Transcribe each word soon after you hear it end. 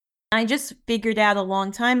I just figured out a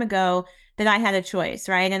long time ago that I had a choice,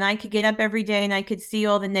 right? And I could get up every day and I could see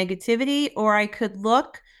all the negativity, or I could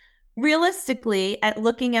look realistically at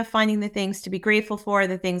looking at finding the things to be grateful for,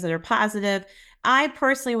 the things that are positive. I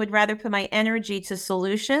personally would rather put my energy to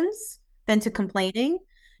solutions than to complaining.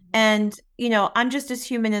 And, I'm just as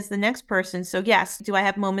human as the next person. So, yes, do I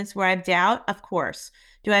have moments where I have doubt? Of course.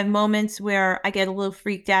 Do I have moments where I get a little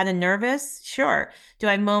freaked out and nervous? Sure. Do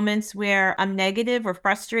I have moments where I'm negative or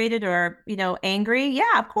frustrated or, angry?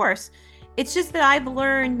 Yeah, of course. It's just that I've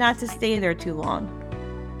learned not to stay there too long.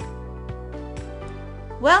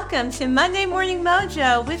 Welcome to Monday Morning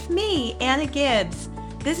Mojo with me, Anna Gibbs.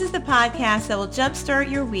 This is the podcast that will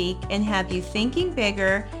jumpstart your week and have you thinking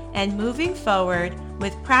bigger and moving forward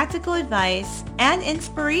with practical advice and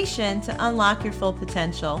inspiration to unlock your full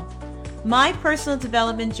potential. My personal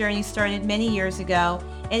development journey started many years ago,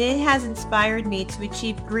 and it has inspired me to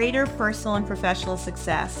achieve greater personal and professional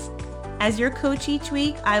success. As your coach each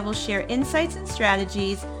week, I will share insights and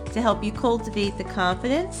strategies to help you cultivate the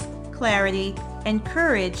confidence, clarity, and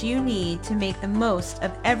courage you need to make the most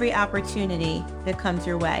of every opportunity that comes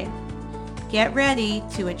your way. Get ready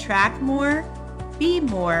to attract more, be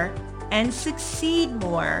more, and succeed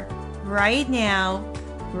more right now,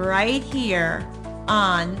 right here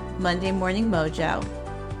on Monday Morning Mojo.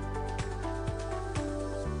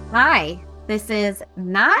 Hi, this is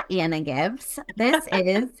not Anna Gibbs. This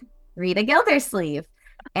is Rita Gildersleeve.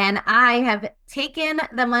 And I have taken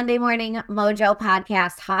the Monday Morning Mojo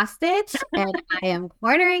podcast hostage, and I am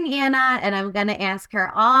cornering Anna, and I'm going to ask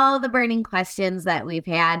her all the burning questions that we've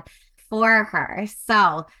had for her.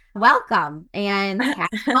 So welcome and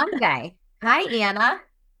happy Monday. Hi, Anna.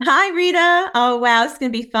 Hi, Rita. Oh, wow. It's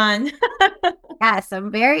going to be fun. Yes,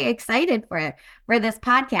 I'm very excited for this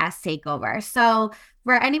podcast takeover. So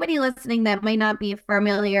for anybody listening that might not be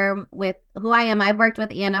familiar with who I am, I've worked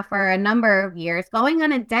with Anna for a number of years, going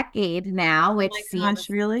on a decade now, which seems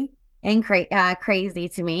really crazy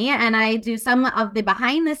to me. And I do some of the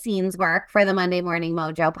behind the scenes work for the Monday Morning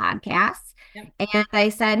Mojo podcast. Yep. And I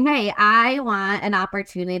said, hey, I want an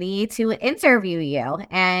opportunity to interview you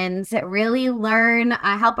and really learn,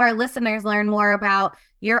 help our listeners learn more about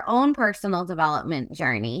your own personal development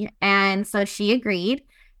journey. And so she agreed.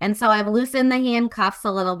 And so I've loosened the handcuffs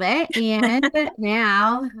a little bit. And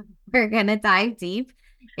now we're going to dive deep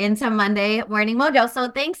into Monday Morning Mojo.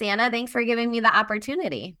 So thanks, Anna. Thanks for giving me the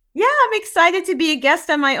opportunity. Yeah, I'm excited to be a guest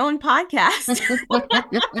on my own podcast.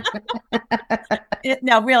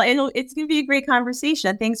 No, really, it's going to be a great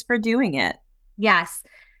conversation. Thanks for doing it. Yes.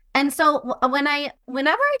 And so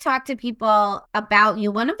whenever I talk to people about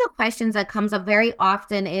you, one of the questions that comes up very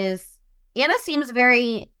often is, Anna seems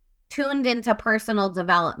very tuned into personal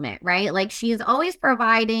development, right? Like she's always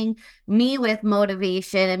providing me with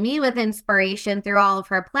motivation and me with inspiration through all of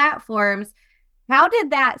her platforms. How did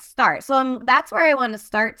that start? So that's where I want to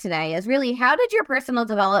start today is really, how did your personal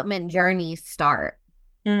development journey start?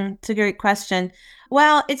 It's a great question.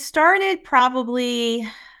 Well, it started probably,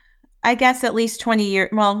 I guess, at least 20 years.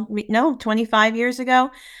 Well, no, 25 years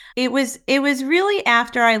ago. It was really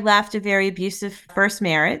after I left a very abusive first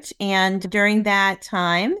marriage. And during that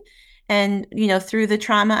time, and, through the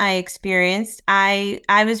trauma I experienced, I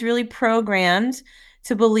was really programmed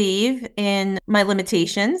to believe in my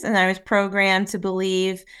limitations. And I was programmed to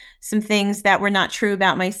believe some things that were not true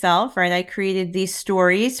about myself, right? I created these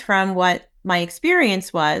stories from what my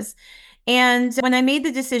experience was. And when I made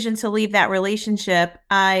the decision to leave that relationship,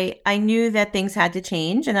 I knew that things had to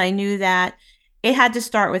change, and I knew that it had to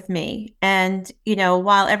start with me. And,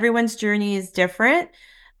 while everyone's journey is different,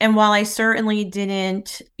 and while I certainly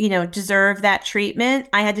didn't, deserve that treatment,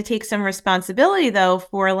 I had to take some responsibility, though,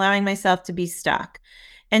 for allowing myself to be stuck.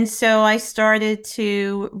 And so I started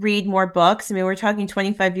to read more books. I mean, we're talking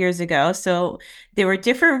 25 years ago. So there were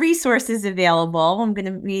different resources available. I'm going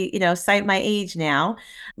to be, cite my age now,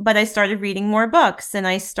 but I started reading more books and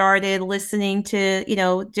I started listening to,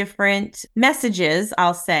 different messages,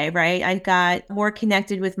 I'll say, right? I got more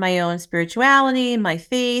connected with my own spirituality, my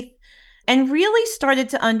faith, and really started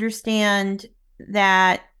to understand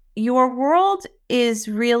that your world is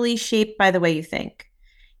really shaped by the way you think.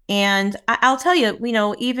 And I'll tell you,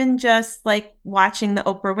 even just like watching the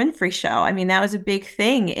Oprah Winfrey Show, I mean, that was a big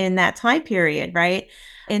thing in that time period, right?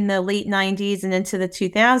 In the late 90s and into the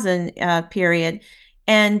 2000 period.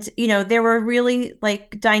 And, there were really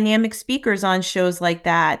like dynamic speakers on shows like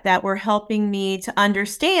that were helping me to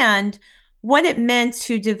understand what it meant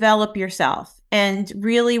to develop yourself and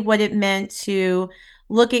really what it meant to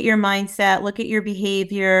look at your mindset, look at your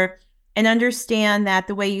behavior, and understand that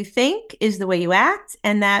the way you think is the way you act,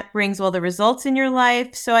 and that brings all the results in your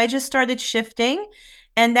life. So I just started shifting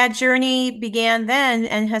And that journey began then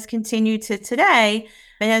and has continued to today.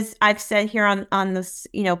 And as I've said here on this,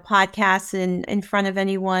 podcast and in front of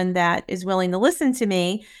anyone that is willing to listen to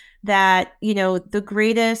me, that, the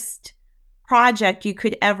greatest project you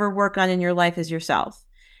could ever work on in your life is yourself.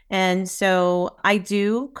 And so I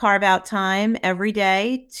do carve out time every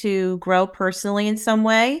day to grow personally in some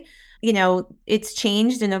way. It's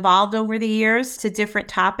changed and evolved over the years to different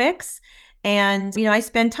topics. And, I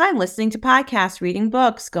spend time listening to podcasts, reading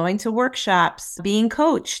books, going to workshops, being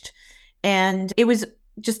coached. And it was,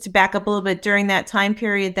 just to back up a little bit, during that time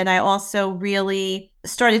period that I also really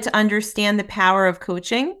started to understand the power of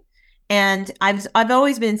coaching. And I've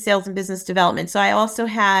always been in sales and business development. So I also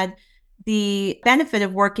had the benefit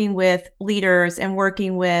of working with leaders and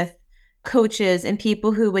working with coaches and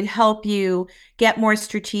people who would help you get more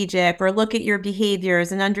strategic or look at your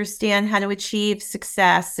behaviors and understand how to achieve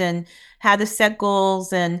success and how to set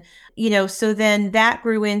goals. And, so then that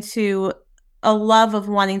grew into a love of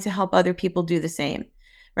wanting to help other people do the same,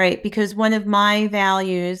 right? Because one of my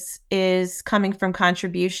values is coming from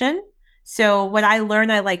contribution. So what I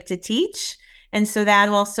learn, I like to teach. And so that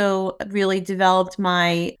also really developed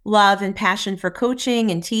my love and passion for coaching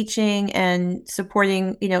and teaching and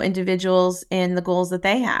supporting, individuals in the goals that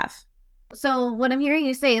they have. So what I'm hearing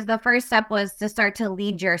you say is the first step was to start to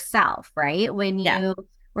lead yourself, right? When you Yeah.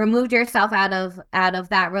 removed yourself out of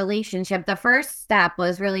that relationship, the first step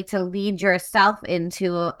was really to lead yourself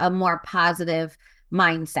into a more positive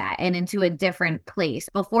mindset and into a different place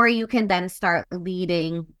before you can then start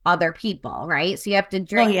leading other people, right? So you have to Oh,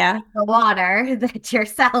 drink yeah. the water that you're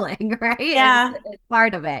selling, right? Yeah. It's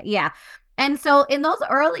part of it. Yeah. And so in those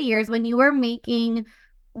early years when you were making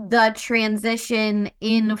the transition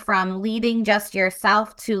in from leading just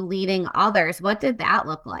yourself to leading others, what did that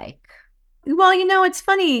look like? Well, it's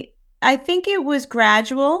funny. I think it was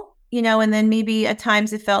gradual, and then maybe at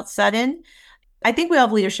times it felt sudden. I think we all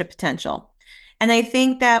have leadership potential. And I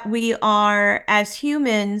think that we are, as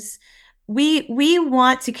humans, we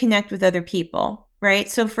want to connect with other people, right?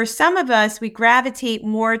 So for some of us, we gravitate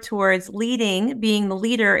more towards leading, being the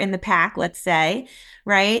leader in the pack, let's say,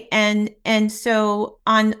 right? And so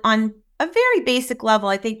on a very basic level,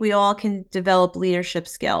 I think we all can develop leadership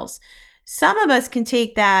skills. Some of us can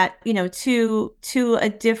take that, to a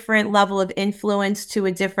different level of influence, to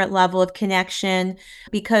a different level of connection,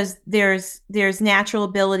 because there's natural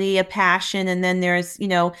ability, a passion, and then there's,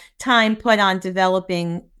 time put on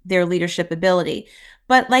developing their leadership ability.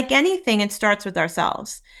 But like anything, it starts with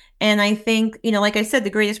ourselves. And I think, like I said, the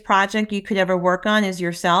greatest project you could ever work on is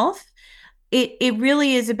yourself. It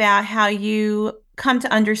really is about how you come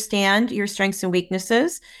to understand your strengths and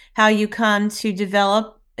weaknesses, how you come to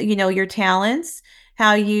develop, your talents,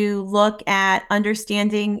 how you look at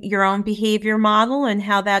understanding your own behavior model and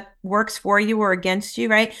how that works for you or against you,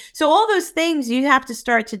 right? So all those things you have to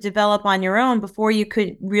start to develop on your own before you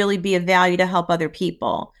could really be of value to help other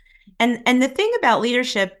people. And the thing about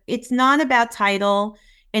leadership, it's not about title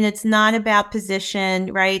and it's not about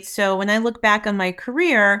position, right? So when I look back on my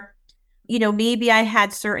career, maybe I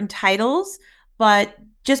had certain titles, but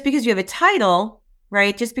just because you have a title,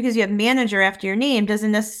 right? Just because you have manager after your name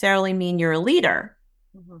doesn't necessarily mean you're a leader.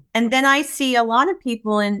 Mm-hmm. And then I see a lot of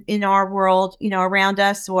people in our world, around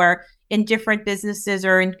us or in different businesses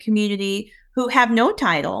or in community who have no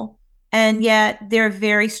title. And yet they're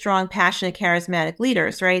very strong, passionate, charismatic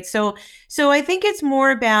leaders, right? So I think it's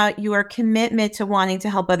more about your commitment to wanting to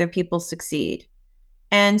help other people succeed.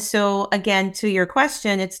 And so, again, to your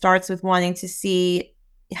question, it starts with wanting to see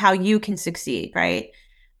how you can succeed, right?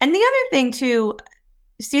 And the other thing, too,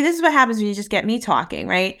 see, this is what happens when you just get me talking,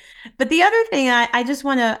 right? But the other thing I just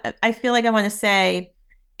want to, I feel like I want to say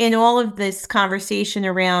in all of this conversation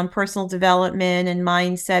around personal development and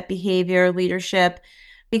mindset, behavior, leadership,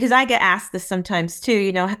 because I get asked this sometimes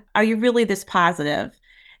too, are you really this positive?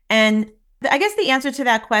 And I guess the answer to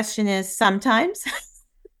that question is sometimes.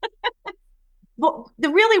 Well,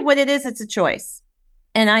 really what it is, it's a choice.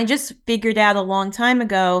 And I just figured out a long time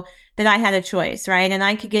ago that I had a choice, right? And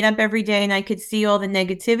I could get up every day and I could see all the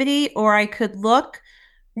negativity, or I could look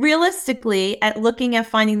realistically at looking at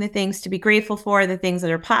finding the things to be grateful for, the things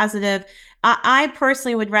that are positive. I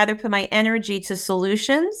personally would rather put my energy to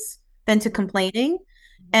solutions than to complaining.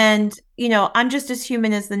 And, I'm just as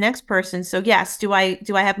human as the next person. So yes, do I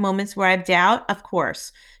have moments where I have doubt? Of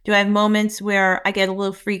course. Do I have moments where I get a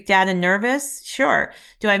little freaked out and nervous? Sure.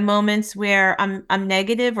 Do I have moments where I'm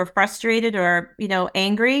negative or frustrated or,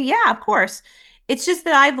 angry? Yeah, of course. It's just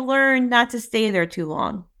that I've learned not to stay there too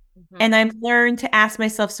long. Mm-hmm. And I've learned to ask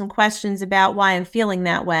myself some questions about why I'm feeling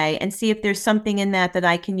that way and see if there's something in that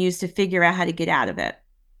I can use to figure out how to get out of it.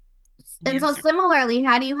 And so similarly,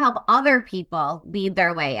 how do you help other people lead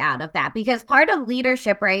their way out of that? Because part of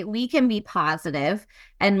leadership, right, we can be positive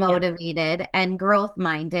and motivated and growth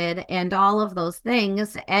minded and all of those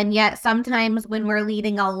things. And yet sometimes when we're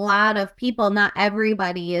leading a lot of people, not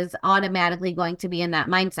everybody is automatically going to be in that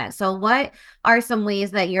mindset. So what are some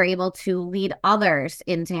ways that you're able to lead others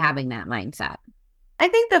into having that mindset? I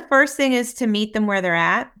think the first thing is to meet them where they're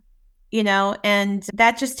at, and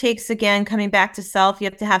that just takes, again, coming back to self. You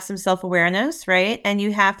have to have some self-awareness, right? And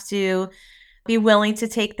you have to be willing to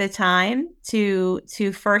take the time to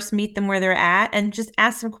first meet them where they're at and just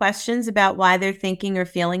ask some questions about why they're thinking or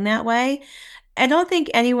feeling that way. I don't think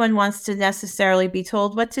anyone wants to necessarily be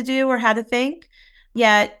told what to do or how to think.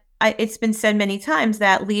 Yet it's been said many times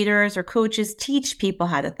that leaders or coaches teach people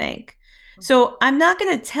how to think. So I'm not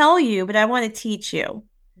going to tell you, but I want to teach you.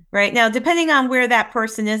 Right now, depending on where that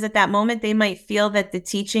person is at that moment, they might feel that the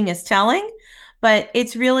teaching is telling, but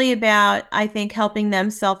it's really about, I think, helping them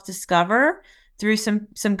self-discover through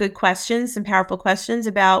some good questions, some powerful questions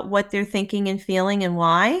about what they're thinking and feeling and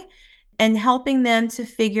why, and helping them to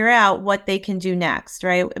figure out what they can do next,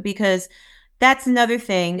 right? Because that's another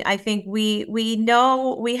thing. I think we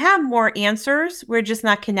know we have more answers. We're just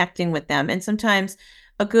not connecting with them. And sometimes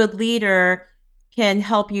a good leader can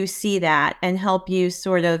help you see that and help you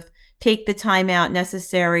sort of take the time out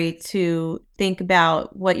necessary to think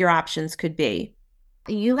about what your options could be.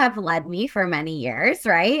 You have led me for many years,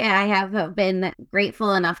 right? And I have been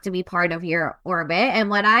grateful enough to be part of your orbit. And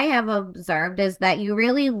what I have observed is that you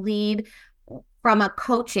really lead from a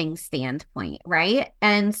coaching standpoint, right?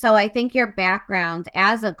 And so I think your background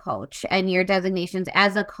as a coach and your designations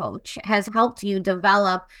as a coach has helped you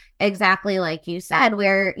develop exactly like you said,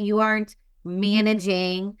 where you aren't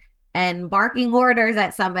managing and barking orders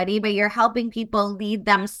at somebody, but you're helping people lead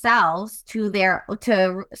themselves to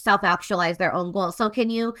self-actualize their own goals. So can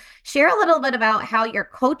you share a little bit about how your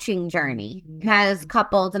coaching journey has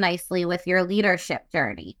coupled nicely with your leadership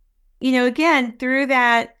journey? Again, through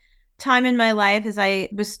that time in my life, as I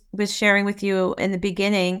was sharing with you in the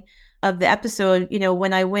beginning of the episode,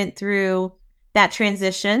 when I went through that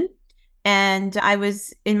transition and I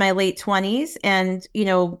was in my late 20s and,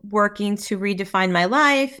 working to redefine my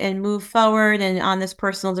life and move forward and on this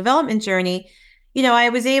personal development journey, I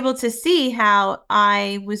was able to see how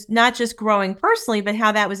I was not just growing personally, but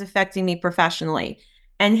how that was affecting me professionally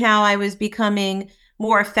and how I was becoming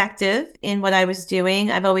more effective in what I was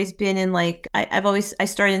doing. I've always been in I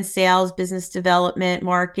started in sales, business development,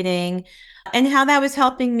 marketing, and how that was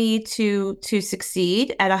helping me to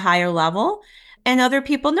succeed at a higher level. And other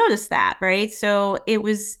people noticed that, right? So it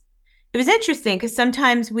was interesting because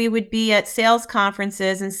sometimes we would be at sales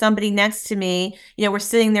conferences and somebody next to me, we're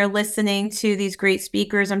sitting there listening to these great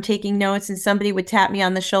speakers. I'm taking notes and somebody would tap me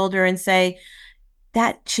on the shoulder and say,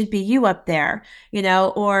 that should be you up there,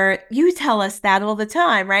 or you tell us that all the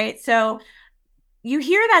time, right? So you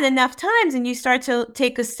hear that enough times and you start to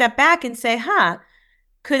take a step back and say,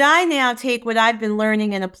 could I now take what I've been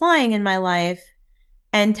learning and applying in my life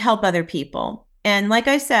and help other people? And like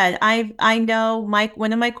I said, I know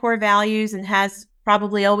one of my core values, and has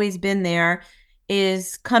probably always been there,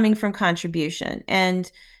 is coming from contribution. And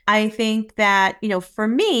I think that, for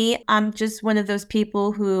me, I'm just one of those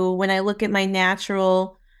people who, when I look at my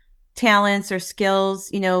natural talents or skills,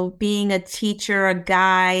 being a teacher, a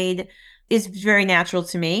guide is very natural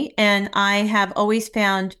to me. And I have always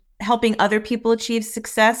found helping other people achieve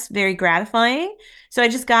success very gratifying. So I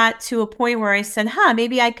just got to a point where I said,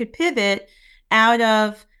 maybe I could pivot out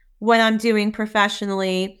of what I'm doing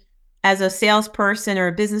professionally as a salesperson or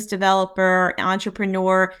a business developer,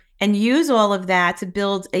 entrepreneur, and use all of that to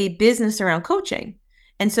build a business around coaching.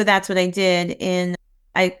 And so that's what I did.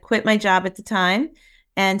 I quit my job at the time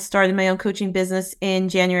and started my own coaching business in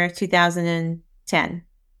January of 2010.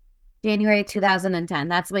 January 2010.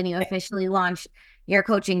 That's when you officially launched your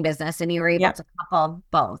coaching business and you were able to couple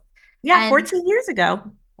both. Yeah, 14 years ago.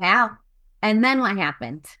 Wow. And then what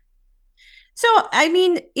happened? So, I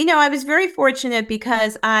mean, I was very fortunate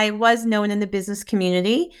because I was known in the business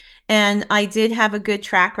community and I did have a good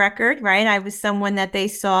track record, right? I was someone that they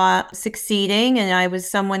saw succeeding and I was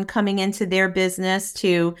someone coming into their business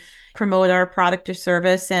to promote our product or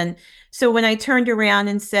service. And so when I turned around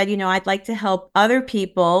and said, I'd like to help other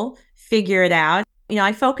people figure it out,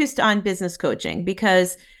 I focused on business coaching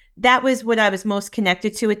because that was what I was most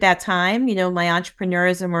connected to at that time, my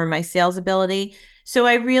entrepreneurism or my sales ability. So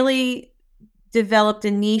I really developed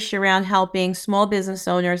a niche around helping small business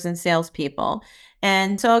owners and salespeople.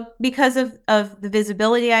 And so because of the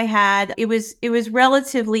visibility I had, it was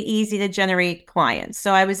relatively easy to generate clients.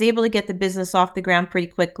 So I was able to get the business off the ground pretty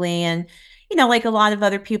quickly. And, like a lot of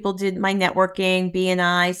other people did my networking,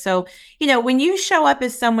 BNI. So, when you show up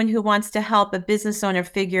as someone who wants to help a business owner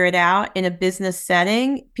figure it out in a business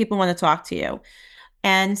setting, people want to talk to you.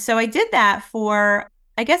 And so I did that for,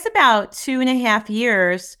 I guess, about 2.5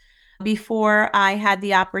 years before I had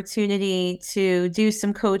the opportunity to do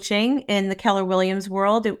some coaching in the Keller Williams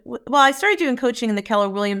world. Well, I started doing coaching in the Keller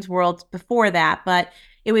Williams world before that, but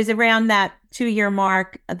it was around that 2-year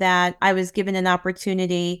mark that I was given an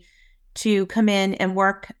opportunity to come in and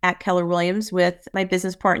work at Keller Williams with my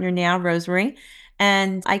business partner now, Rosemary.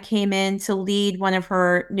 And I came in to lead one of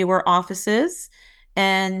her newer offices.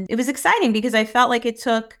 And it was exciting because I felt like it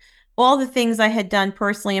took all the things I had done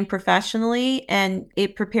personally and professionally, and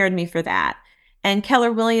it prepared me for that. And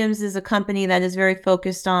Keller Williams is a company that is very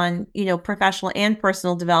focused on, professional and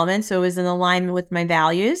personal development. So it was in alignment with my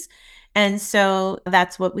values. And so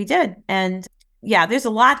that's what we did. And yeah, there's a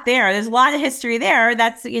lot there. There's a lot of history there.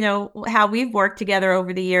 That's, how we've worked together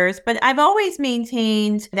over the years. But I've always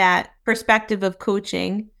maintained that perspective of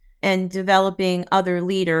coaching and developing other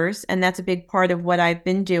leaders. And that's a big part of what I've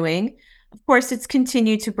been doing. Of course, it's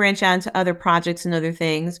continued to branch out into other projects and other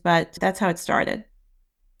things, but that's how it started.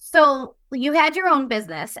 So you had your own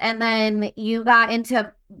business, and then you got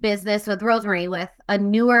into business with Rosemary with a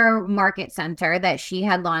newer market center that she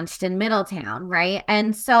had launched in Middletown, right?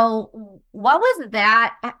 And so what was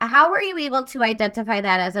that? How were you able to identify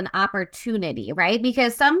that as an opportunity, right?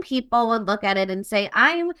 Because some people would look at it and say,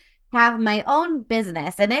 I have my own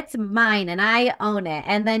business and it's mine and I own it.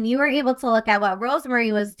 And then you were able to look at what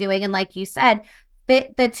Rosemary was doing. And like you said,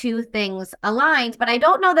 fit the two things aligned. But I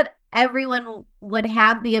don't know that everyone would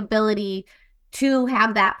have the ability to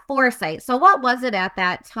have that foresight. So what was it at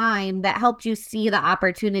that time that helped you see the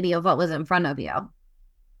opportunity of what was in front of you?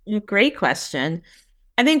 Great question.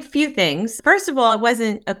 I think a few things. First of all, it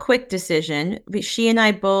wasn't a quick decision. She and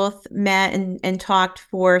I both met and talked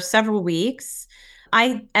for several weeks.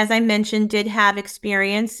 I, as I mentioned, did have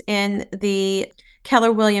experience in the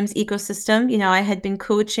Keller Williams ecosystem. I had been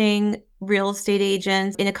coaching real estate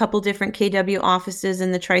agents in a couple different KW offices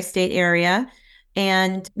in the tri-state area.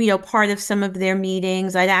 And, part of some of their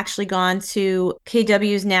meetings, I'd actually gone to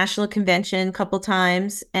KW's national convention a couple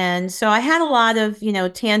times. And so I had a lot of,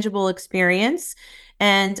 tangible experience.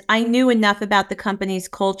 And I knew enough about the company's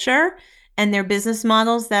culture and their business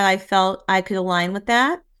models that I felt I could align with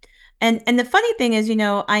that. And the funny thing is,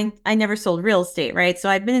 I never sold real estate, right? So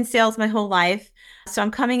I've been in sales my whole life. So I'm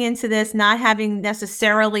coming into this not having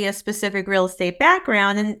necessarily a specific real estate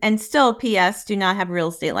background and still, PS, do not have a real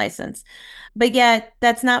estate license. But yet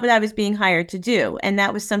that's not what I was being hired to do. And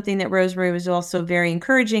that was something that Rosemary was also very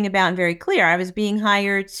encouraging about and very clear. I was being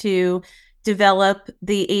hired to develop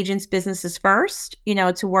the agents' businesses first,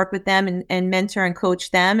 to work with them and mentor and coach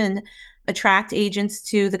them and attract agents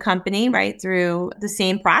to the company, right? Through the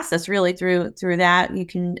same process, really through that, you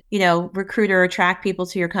can, recruit or attract people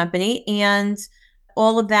to your company, and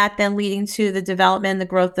all of that then leading to the development and the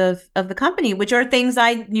growth of the company, which are things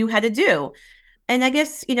I knew how to do. And I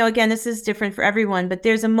guess, again, this is different for everyone, but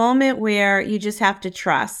there's a moment where you just have to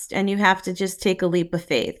trust and you have to just take a leap of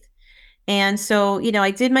faith. And so,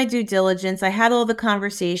 I did my due diligence. I had all the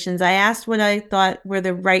conversations. I asked what I thought were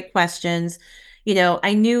the right questions.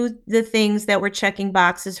 I knew the things that were checking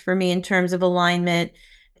boxes for me in terms of alignment.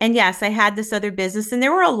 And yes, I had this other business. And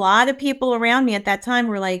there were a lot of people around me at that time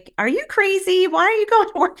who were like, are you crazy? Why are you going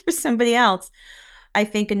to work for somebody else? I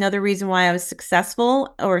think another reason why I was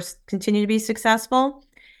successful or continue to be successful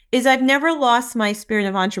is I've never lost my spirit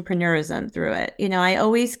of entrepreneurism through it. I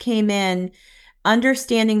always came in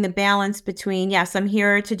understanding the balance between, yes, I'm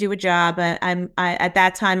here to do a job. I at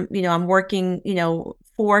that time, I'm working,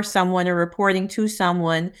 for someone or reporting to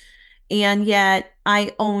someone. And yet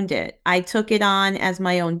I owned it. I took it on as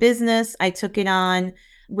my own business. I took it on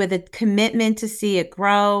with a commitment to see it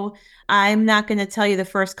grow. I'm not going to tell you the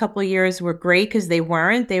first couple of years were great because they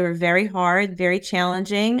weren't. They were very hard, very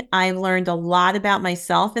challenging. I learned a lot about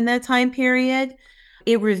myself in that time period.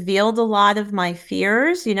 It revealed a lot of my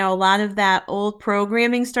fears. A lot of that old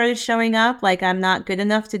programming started showing up, like I'm not good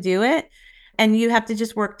enough to do it. And you have to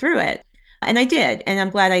just work through it. And I did. And I'm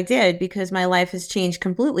glad I did because my life has changed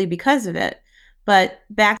completely because of it. But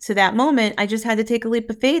back to that moment, I just had to take a leap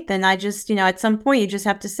of faith. And I just, at some point, you just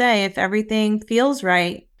have to say, if everything feels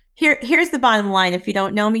right, here's the bottom line. If you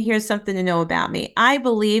don't know me, here's something to know about me. I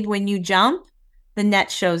believe when you jump, the net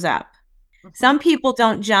shows up. Some people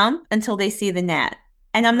don't jump until they see the net.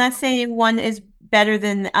 And I'm not saying one is better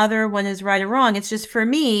than the other, one is right or wrong. It's just for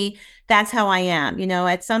me, that's how I am.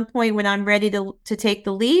 At some point when I'm ready to take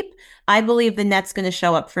the leap, I believe the net's going to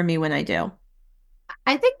show up for me when I do.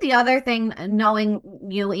 I think the other thing, knowing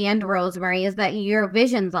you and Rosemary, is that your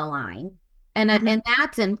visions align. And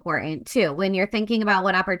that's important too. When you're thinking about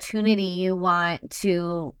what opportunity you want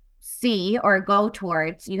to see or go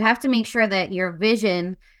towards, you have to make sure that your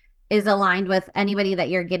vision is aligned with anybody that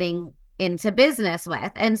you're getting into business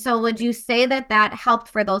with. And so would you say that that helped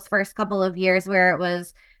for those first couple of years where it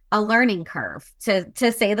was a learning curve,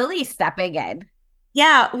 to say the least, stepping in?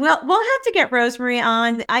 Yeah, well, we'll have to get Rosemary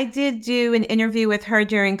on. I did do an interview with her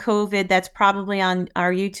during COVID. That's probably on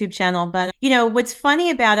our YouTube channel. But, what's funny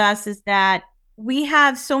about us is that we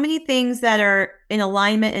have so many things that are in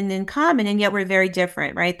alignment and in common, and yet we're very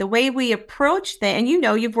different, right? The way we approach things,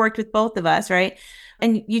 and you've worked with both of us, right?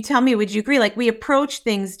 And you tell me, would you agree? Like we approach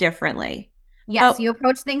things differently. Yes, But you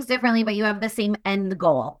approach things differently, but you have the same end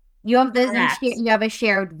goal. You have correct. you have a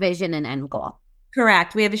shared vision and end goal.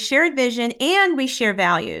 Correct. We have a shared vision and we share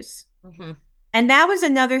values. Mm-hmm. And that was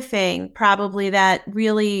another thing probably that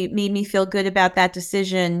really made me feel good about that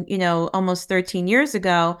decision, almost 13 years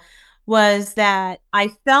ago, was that I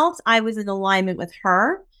felt I was in alignment with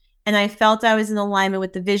her and I felt I was in alignment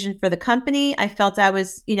with the vision for the company. I felt I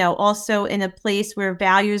was, also in a place where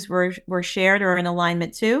values were shared or in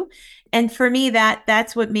alignment too. And for me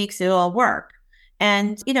that's what makes it all work.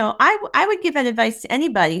 And I would give that advice to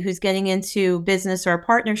anybody who's getting into business or a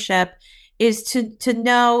partnership is to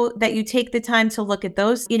know that you take the time to look at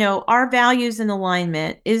those, our values in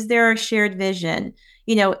alignment. Is there a shared vision?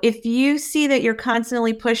 If you see that you're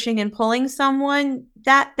constantly pushing and pulling someone,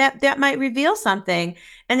 that might reveal something.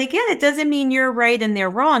 And again, it doesn't mean you're right and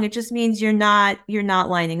they're wrong. It just means you're not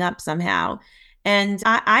lining up somehow. And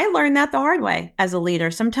I learned that the hard way as a leader.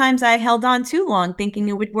 Sometimes I held on too long thinking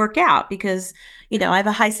it would work out because, I have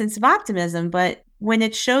a high sense of optimism, but when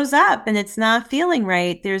it shows up and it's not feeling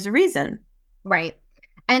right, there's a reason. Right.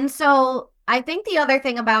 And so I think the other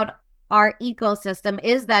thing about our ecosystem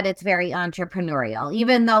is that it's very entrepreneurial.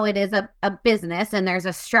 Even though it is a business and there's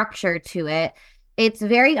a structure to it, it's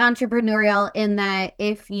very entrepreneurial in that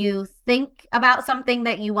if you think about something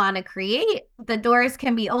that you want to create, the doors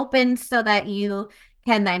can be opened so that you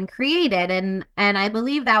can then create it. And I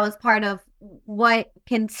believe that was part of what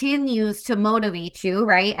continues to motivate you,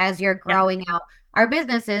 right, as you're Yeah. growing out our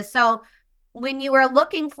businesses. So when you were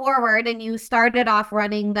looking forward and you started off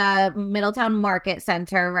running the Middletown Market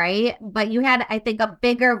Center, right? But you had, I think, a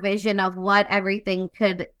bigger vision of what everything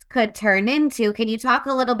could turn into. Can you talk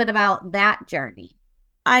a little bit about that journey?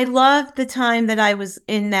 I love the time that I was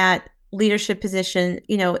in that leadership position,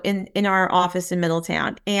 in our office in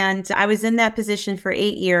Middletown. And I was in that position for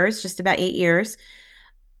 8 years, just about 8 years.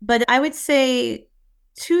 But I would say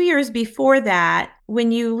 2 years before that,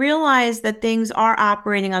 when you realize that things are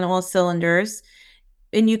operating on all cylinders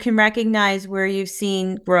and you can recognize where you've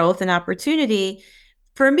seen growth and opportunity,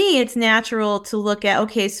 for me, it's natural to look at,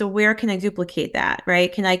 okay, so where can I duplicate that,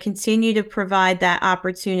 right? Can I continue to provide that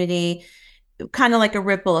opportunity, kind of like a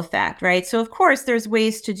ripple effect, right? So, of course, there's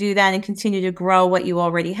ways to do that and continue to grow what you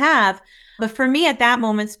already have. But for me at that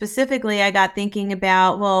moment specifically, I got thinking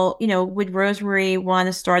about, well, would Rosemary want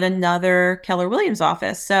to start another Keller Williams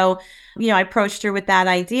office? So, I approached her with that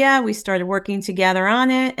idea. We started working together on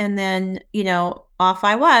it. And then, off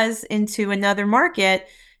I was into another market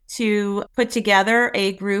to put together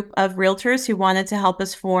a group of realtors who wanted to help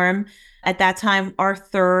us form, at that time, our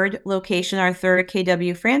third location, our third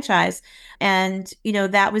KW franchise. And,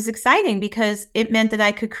 that was exciting because it meant that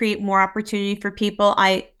I could create more opportunity for people.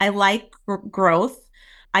 I like growth.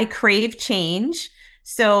 I crave change.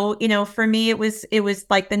 So, for me, it was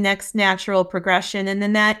like the next natural progression. And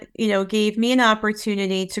then that, gave me an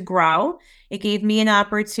opportunity to grow. It gave me an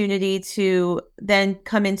opportunity to then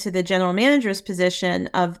come into the general manager's position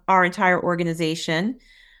of our entire organization,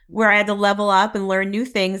 where I had to level up and learn new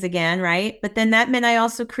things again, right? But then that meant I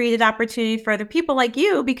also created opportunity for other people like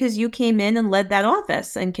you because you came in and led that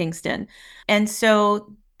office in Kingston. And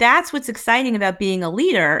so that's what's exciting about being a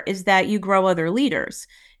leader, is that you grow other leaders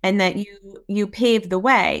and that you pave the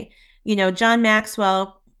way. John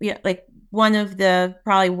Maxwell, yeah, like one of the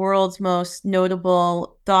probably world's most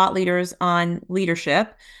notable thought leaders on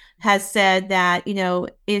leadership, has said that,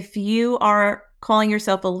 if you are calling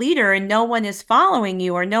yourself a leader and no one is following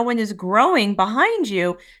you or no one is growing behind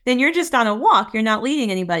you, then you're just on a walk. You're not leading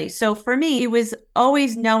anybody. So for me, it was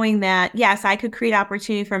always knowing that, yes, I could create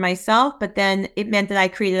opportunity for myself, but then it meant that I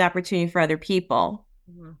created opportunity for other people.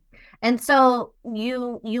 Mhm. And so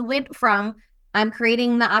you went from I'm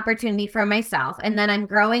creating the opportunity for myself, and then I'm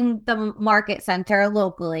growing the market center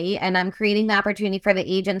locally, and I'm creating the opportunity for the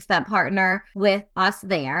agents that partner with us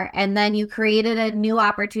there. And then you created a new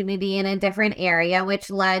opportunity in a different area, which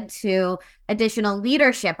led to additional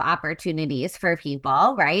leadership opportunities for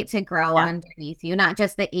people, right? To grow Yeah. underneath you, not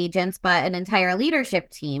just the agents, but an entire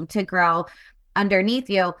leadership team to grow underneath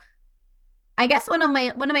you. I guess one of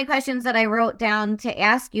my questions that I wrote down to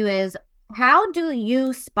ask you is, how do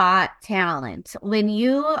you spot talent when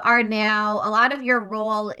you are now, a lot of your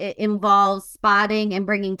role involves spotting and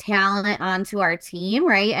bringing talent onto our team,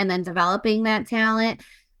 right? And then developing that talent.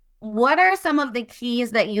 What are some of the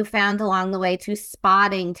keys that you found along the way to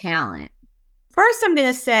spotting talent? First, I'm going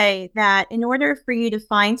to say that in order for you to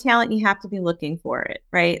find talent, you have to be looking for it,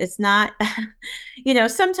 right? It's not,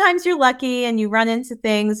 sometimes you're lucky and you run into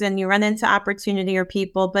things and you run into opportunity or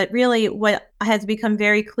people, but really what has become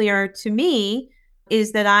very clear to me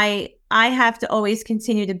is that I have to always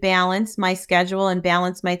continue to balance my schedule and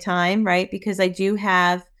balance my time, right? Because I do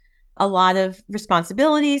have a lot of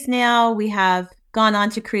responsibilities now. We have gone on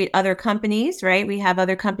to create other companies, right? We have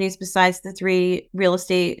other companies besides the 3 real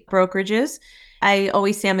estate brokerages. I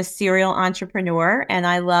always say I'm a serial entrepreneur and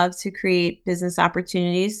I love to create business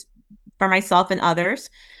opportunities for myself and others.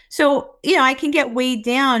 So, I can get weighed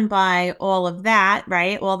down by all of that,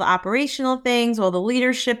 right? All the operational things, all the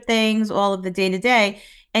leadership things, all of the day to day.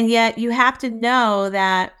 And yet you have to know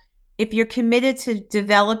that if you're committed to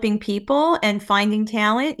developing people and finding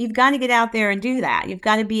talent, you've got to get out there and do that. You've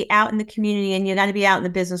got to be out in the community and you've got to be out in the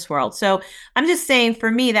business world. So I'm just saying, for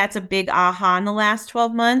me, that's a big aha in the last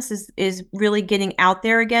 12 months is really getting out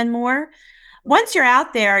there again more. Once you're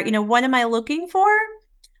out there, what am I looking for?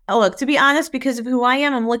 Oh, look, to be honest, because of who I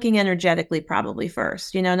am, I'm looking energetically probably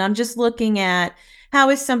first, and I'm just looking at how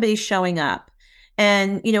is somebody showing up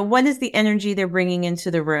and, what is the energy they're bringing into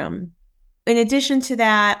the room? In addition to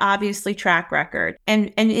that, obviously track record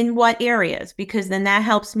and in what areas, because then that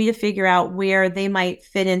helps me to figure out where they might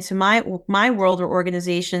fit into my world or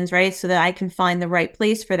organizations, right? So that I can find the right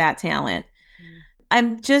place for that talent.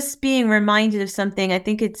 I'm just being reminded of something. I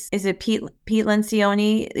think is it Pete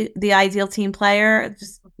Lencioni, the ideal team player?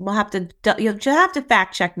 You'll just have to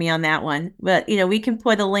fact check me on that one. But we can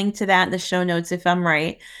put a link to that in the show notes if I'm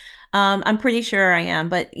right. I'm pretty sure I am.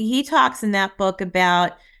 But he talks in that book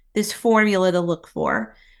about this formula to look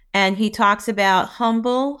for. And he talks about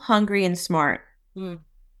humble, hungry, and smart. Mm.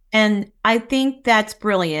 And I think that's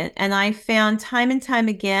brilliant. And I found time and time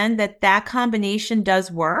again that combination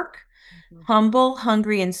does work. Mm-hmm. Humble,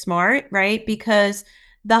 hungry, and smart, right? Because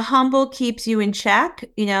the humble keeps you in check,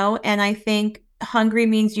 and I think hungry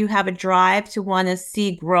means you have a drive to want to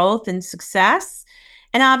see growth and success.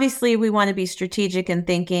 And obviously we want to be strategic in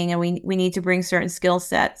thinking and we need to bring certain skill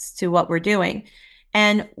sets to what we're doing.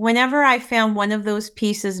 And whenever I found one of those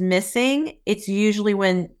pieces missing, it's usually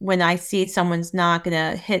when I see someone's not going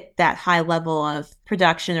to hit that high level of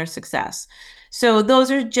production or success. So those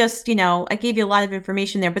are just, I gave you a lot of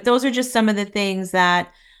information there, but those are just some of the things that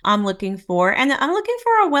I'm looking for. And I'm looking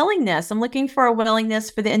for a willingness. I'm looking for a willingness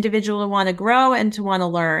for the individual to want to grow and to want to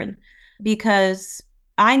learn, because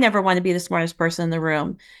I never want to be the smartest person in the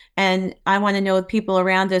room. And I want to know if people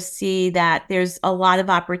around us see that there's a lot of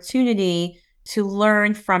opportunity to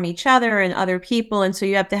learn from each other and other people. And so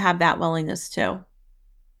you have to have that willingness too.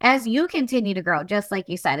 As you continue to grow, just like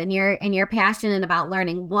you said, and you're passionate about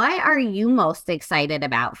learning, what are you most excited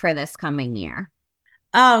about for this coming year?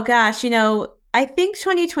 Oh gosh, I think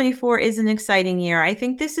 2024 is an exciting year. I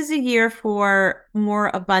think this is a year for more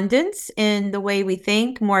abundance in the way we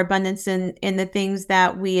think, more abundance in the things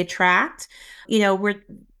that we attract. We're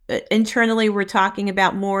internally we're talking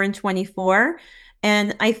about more in 24.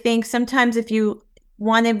 And I think sometimes if you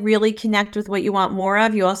want to really connect with what you want more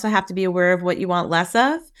of, you also have to be aware of what you want less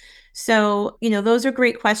of. So, those are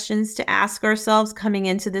great questions to ask ourselves coming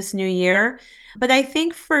into this new year. But I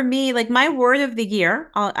think for me, like my word of the year,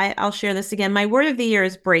 I'll share this again. My word of the year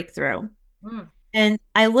is breakthrough. Mm. And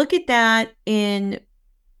I look at that in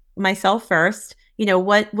myself first.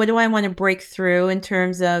 What do I want to break through in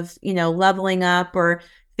terms of, leveling up or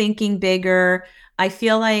thinking bigger? I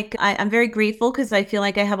feel like I'm very grateful because I feel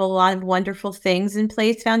like I have a lot of wonderful things in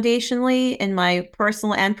place foundationally in my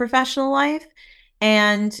personal and professional life.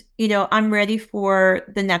 And, I'm ready for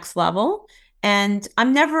the next level. And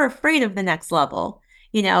I'm never afraid of the next level,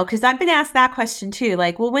 because I've been asked that question too.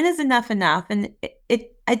 Like, well, when is enough enough? And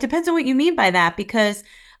it depends on what you mean by that, because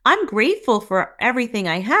I'm grateful for everything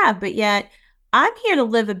I have, but yet I'm here to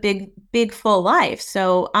live a big, full life.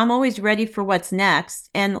 So I'm always ready for what's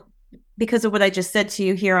next. And because of what I just said to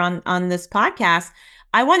you here on this podcast,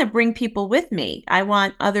 I want to bring people with me. I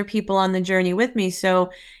want other people on the journey with me.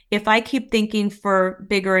 So if I keep thinking for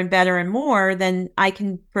bigger and better and more, then I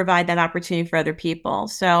can provide that opportunity for other people.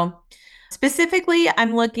 So specifically,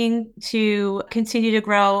 I'm looking to continue to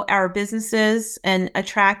grow our businesses and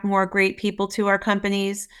attract more great people to our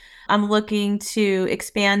companies. I'm looking to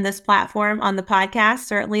expand this platform on the podcast.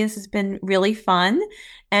 Certainly, this has been really fun.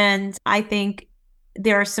 And I think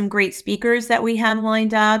there are some great speakers that we have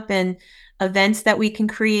lined up and events that we can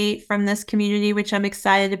create from this community, which I'm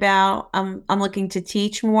excited about. I'm looking to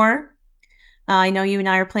teach more. I know you and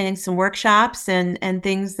I are planning some workshops and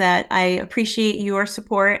things that I appreciate your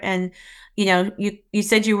support. And you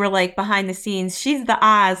said you were like behind the scenes. She's the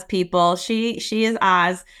Oz, people. She is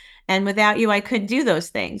Oz, and without you, I couldn't do those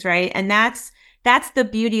things, right? And that's the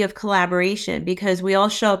beauty of collaboration, because we all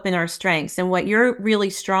show up in our strengths, and what you're really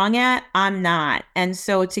strong at, I'm not. And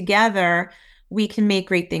so together we can make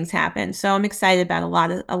great things happen. So I'm excited about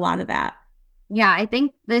a lot of that. Yeah, I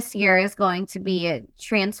think this year is going to be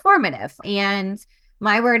transformative. And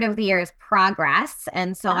my word of the year is progress.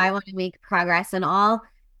 And so I want to make progress in all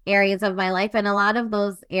areas of my life. And a lot of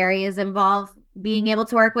those areas involve being able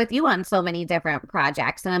to work with you on so many different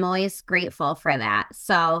projects. And I'm always grateful for that.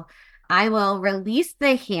 So I will release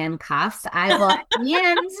the handcuffs. I will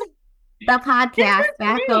hand the podcast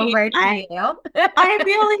back over to you. I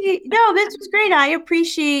really, no, this was great. I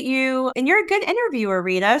appreciate you. And you're a good interviewer,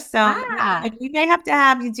 Rita. So we may have to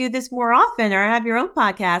have you do this more often or have your own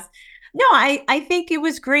podcast. No, I think it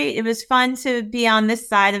was great. It was fun to be on this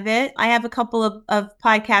side of it. I have a couple of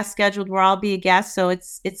podcasts scheduled where I'll be a guest, so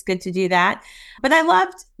it's good to do that. But I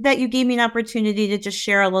loved that you gave me an opportunity to just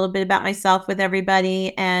share a little bit about myself with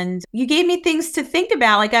everybody. And you gave me things to think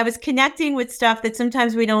about. Like, I was connecting with stuff that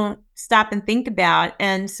sometimes we don't stop and think about.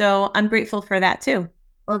 And so I'm grateful for that too.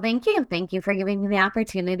 Well, thank you. Thank you for giving me the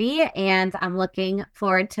opportunity. And I'm looking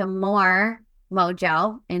forward to more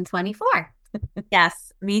Mojo in 24.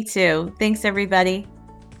 Yes, me too. Thanks, everybody.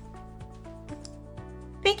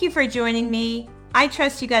 Thank you for joining me. I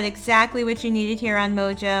trust you got exactly what you needed here on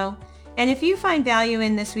Mojo. And if you find value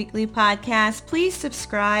in this weekly podcast, please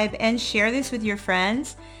subscribe and share this with your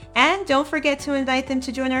friends. And don't forget to invite them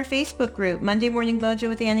to join our Facebook group, Monday Morning Mojo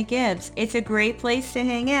with Anna Gibbs. It's a great place to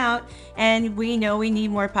hang out, and we know we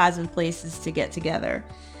need more positive places to get together.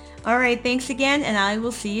 All right, thanks again, and I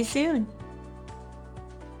will see you soon.